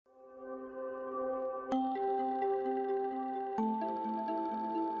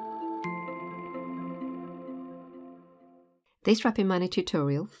This RapidMiner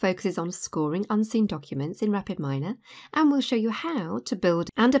tutorial focuses on scoring unseen documents in RapidMiner and will show you how to build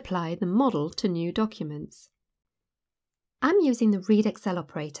and apply the model to new documents. I'm using the Read Excel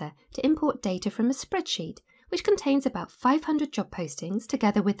operator to import data from a spreadsheet which contains about 500 job postings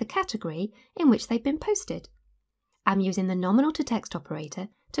together with the category in which they've been posted. I'm using the nominal to text operator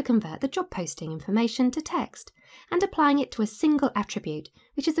to convert the job posting information to text and applying it to a single attribute,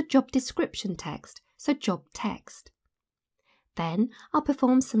 which is the job description text, so job text. Then I'll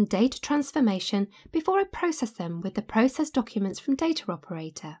perform some data transformation before I process them with the process documents from data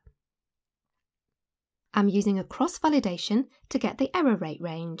operator. I'm using a cross-validation to get the error rate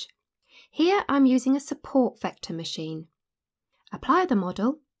range. Here I'm using a support vector machine. Apply the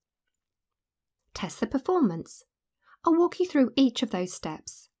model. Test the performance. I'll walk you through each of those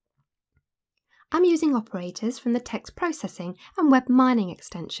steps. I'm using operators from the text processing and web mining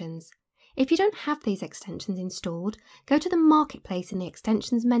extensions. If you don't have these extensions installed, go to the Marketplace in the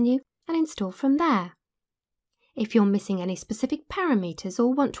Extensions menu and install from there. If you're missing any specific parameters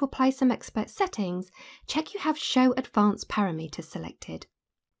or want to apply some expert settings, check you have Show Advanced Parameters selected.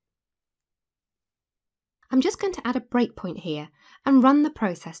 I'm just going to add a breakpoint here and run the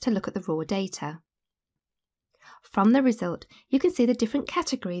process to look at the raw data. From the result, you can see the different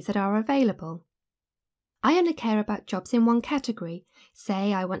categories that are available. I only care about jobs in one category.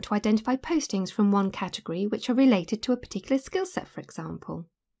 Say I want to identify postings from one category which are related to a particular skill set, for example.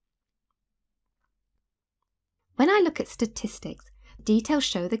 When I look at statistics, details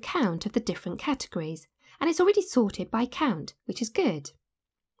show the count of the different categories, and it's already sorted by count, which is good.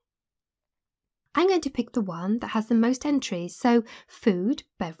 I'm going to pick the one that has the most entries, so food,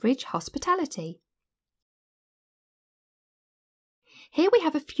 beverage, hospitality. Here we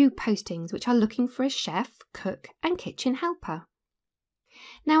have a few postings which are looking for a chef, cook and kitchen helper.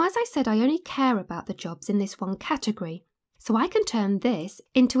 Now, as I said, I only care about the jobs in this one category, so I can turn this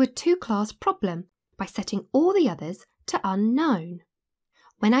into a two-class problem by setting all the others to unknown.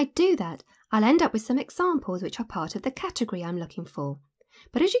 When I do that, I'll end up with some examples which are part of the category I'm looking for.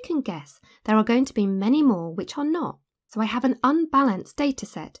 But as you can guess, there are going to be many more which are not, so I have an unbalanced data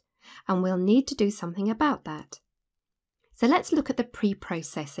set, and we'll need to do something about that. So let's look at the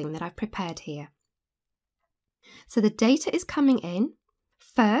pre-processing that I've prepared here. So the data is coming in.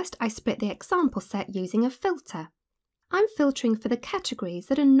 First, I split the example set using a filter. I'm filtering for the categories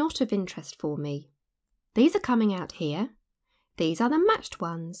that are not of interest for me. These are coming out here. These are the matched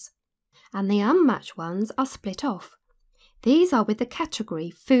ones. And the unmatched ones are split off. These are with the category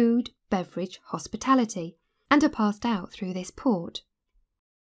food, beverage, hospitality, and are passed out through this port.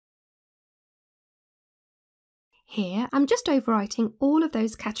 Here I'm just overwriting all of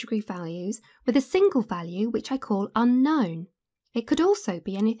those category values with a single value which I call unknown. It could also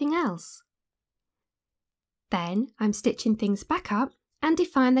be anything else. Then I'm stitching things back up and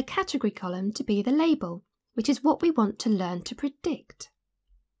define the category column to be the label, which is what we want to learn to predict.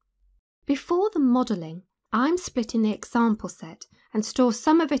 Before the modelling, I'm splitting the example set and store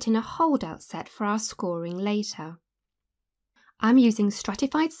some of it in a holdout set for our scoring later. I'm using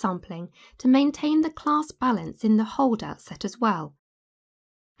stratified sampling to maintain the class balance in the holdout set as well,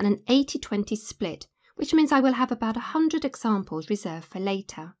 and an 80-20 split, which means I will have about 100 examples reserved for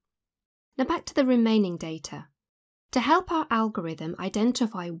later. Now back to the remaining data. To help our algorithm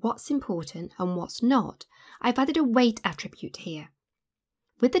identify what's important and what's not, I've added a weight attribute here.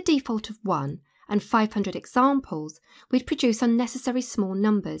 With the default of 1 and 500 examples, we'd produce unnecessary small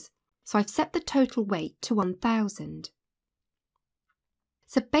numbers, so I've set the total weight to 1000.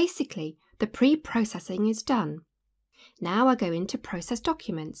 So basically, the pre-processing is done. Now I go into process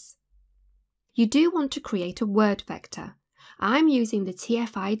documents. You do want to create a word vector. I'm using the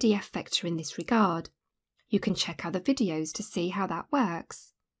TF-IDF vector in this regard. You can check other videos to see how that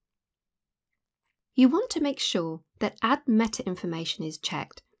works. You want to make sure that Add Meta Information is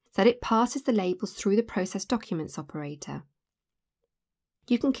checked so that it passes the labels through the process documents operator.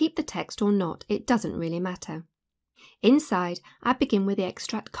 You can keep the text or not, it doesn't really matter. Inside, I begin with the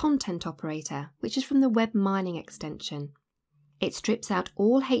extract content operator, which is from the web mining extension. It strips out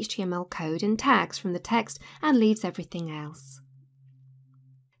all HTML code and tags from the text and leaves everything else.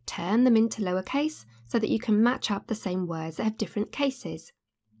 Turn them into lowercase so that you can match up the same words that have different cases.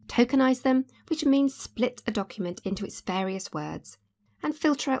 Tokenize them, which means split a document into its various words. And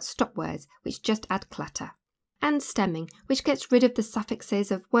filter out stop words, which just add clutter. And stemming, which gets rid of the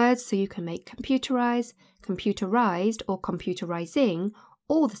suffixes of words so you can make computerize, computerized or computerizing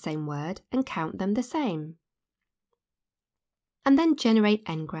all the same word and count them the same. And then generate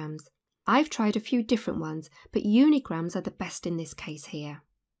n-grams. I've tried a few different ones, but unigrams are the best in this case here.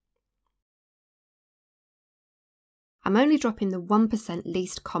 I'm only dropping the 1%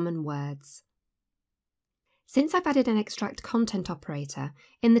 least common words. Since I've added an extract content operator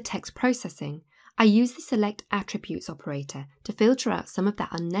in the text processing, I use the select attributes operator to filter out some of that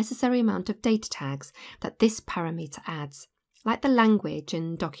unnecessary amount of data tags that this parameter adds, like the language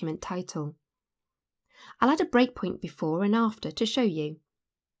and document title. I'll add a breakpoint before and after to show you.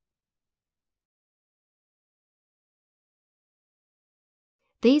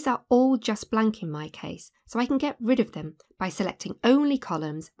 These are all just blank in my case, so I can get rid of them by selecting only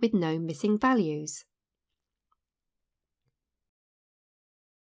columns with no missing values.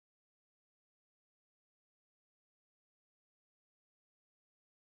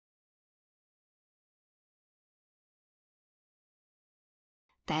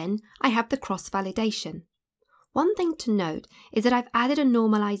 Then I have the cross-validation. One thing to note is that I've added a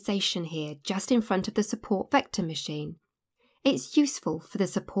normalization here just in front of the support vector machine. It's useful for the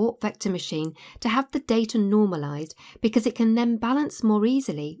support vector machine to have the data normalized because it can then balance more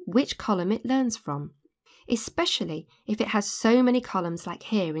easily which column it learns from, especially if it has so many columns like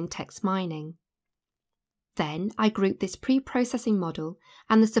here in text mining. Then I group this pre-processing model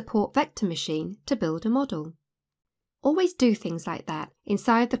and the support vector machine to build a model. Always do things like that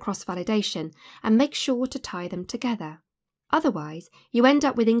inside the cross-validation and make sure to tie them together. Otherwise, you end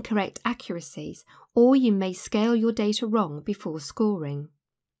up with incorrect accuracies, or you may scale your data wrong before scoring.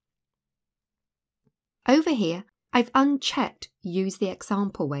 Over here, I've unchecked Use the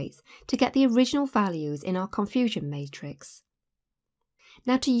example weights to get the original values in our confusion matrix.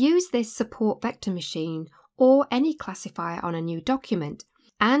 Now, to use this support vector machine or any classifier on a new document,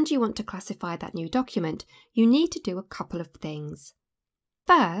 and you want to classify that new document, you need to do a couple of things.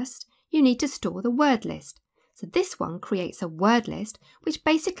 First, you need to store the word list. So this one creates a word list which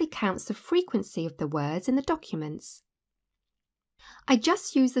basically counts the frequency of the words in the documents. I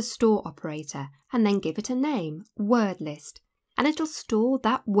just use the store operator and then give it a name, word list, and it'll store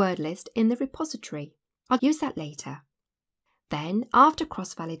that word list in the repository. I'll use that later. Then, after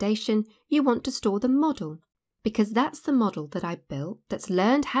cross-validation, you want to store the model, because that's the model that I built that's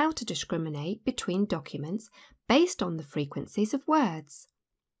learned how to discriminate between documents based on the frequencies of words.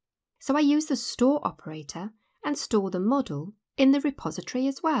 So I use the store operator and store the model in the repository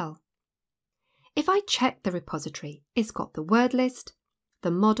as well. If I check the repository, it's got the word list,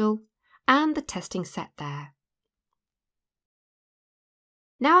 the model, and the testing set there.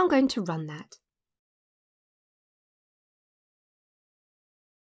 Now I'm going to run that.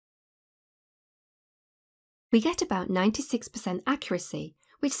 We get about 96% accuracy,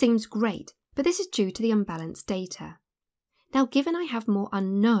 which seems great, but this is due to the unbalanced data. Now, given I have more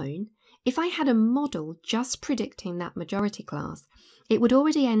unknown, if I had a model just predicting that majority class, it would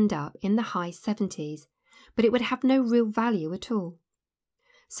already end up in the high 70s, but it would have no real value at all.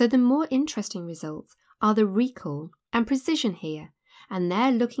 So the more interesting results are the recall and precision here, and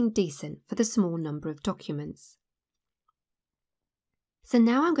they're looking decent for the small number of documents. So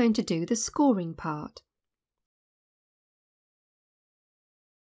now I'm going to do the scoring part.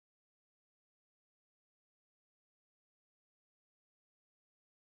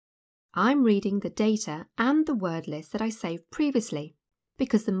 I'm reading the data and the word list that I saved previously,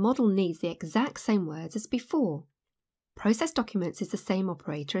 because the model needs the exact same words as before. Process documents is the same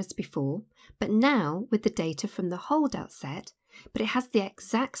operator as before, but now with the data from the holdout set, but it has the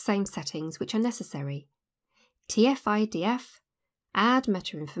exact same settings which are necessary. TF-IDF, add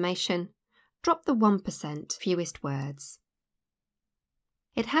meta information, drop the 1% fewest words.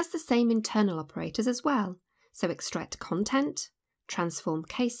 It has the same internal operators as well, so extract content, transform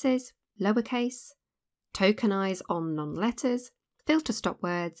cases, lowercase, tokenize on non-letters, filter stop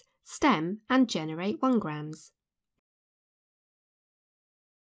words, stem and generate 1grams.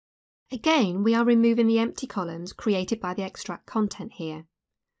 Again, we are removing the empty columns created by the extract content here.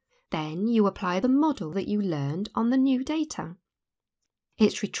 Then you apply the model that you learned on the new data.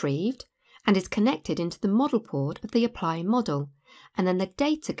 It's retrieved and is connected into the model port of the apply model, and then the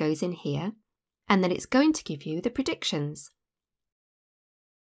data goes in here, and then it's going to give you the predictions.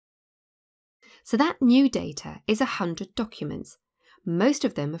 So that new data is 100 documents. Most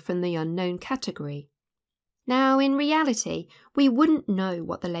of them are from the unknown category. Now, in reality, we wouldn't know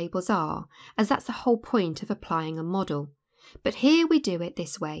what the labels are, as that's the whole point of applying a model. But here we do it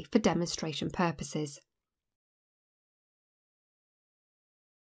this way for demonstration purposes.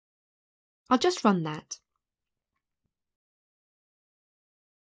 I'll just run that.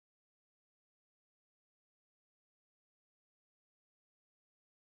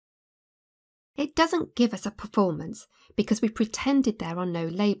 It doesn't give us a performance because we pretended there are no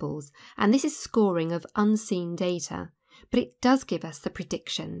labels, and this is scoring of unseen data, but it does give us the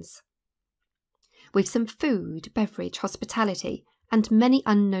predictions. with some food, beverage, hospitality, and many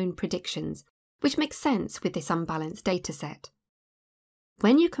unknown predictions, which makes sense with this unbalanced dataset.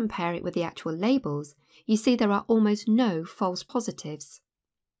 When you compare it with the actual labels, you see there are almost no false positives.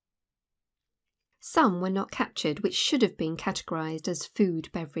 Some were not captured which should have been categorized as food,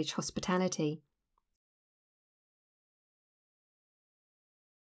 beverage, hospitality.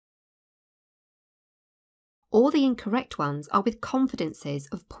 All the incorrect ones are with confidences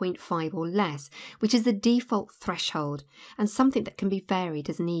of 0.5 or less, which is the default threshold and something that can be varied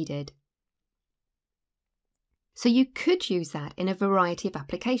as needed. So you could use that in a variety of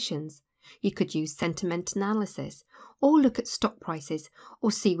applications. You could use sentiment analysis, or look at stock prices,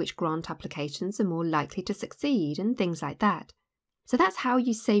 or see which grant applications are more likely to succeed, and things like that. So that's how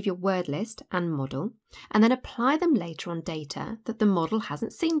you save your word list and model, and then apply them later on data that the model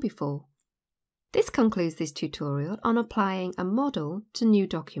hasn't seen before. This concludes this tutorial on applying a model to new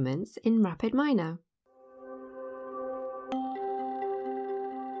documents in RapidMiner.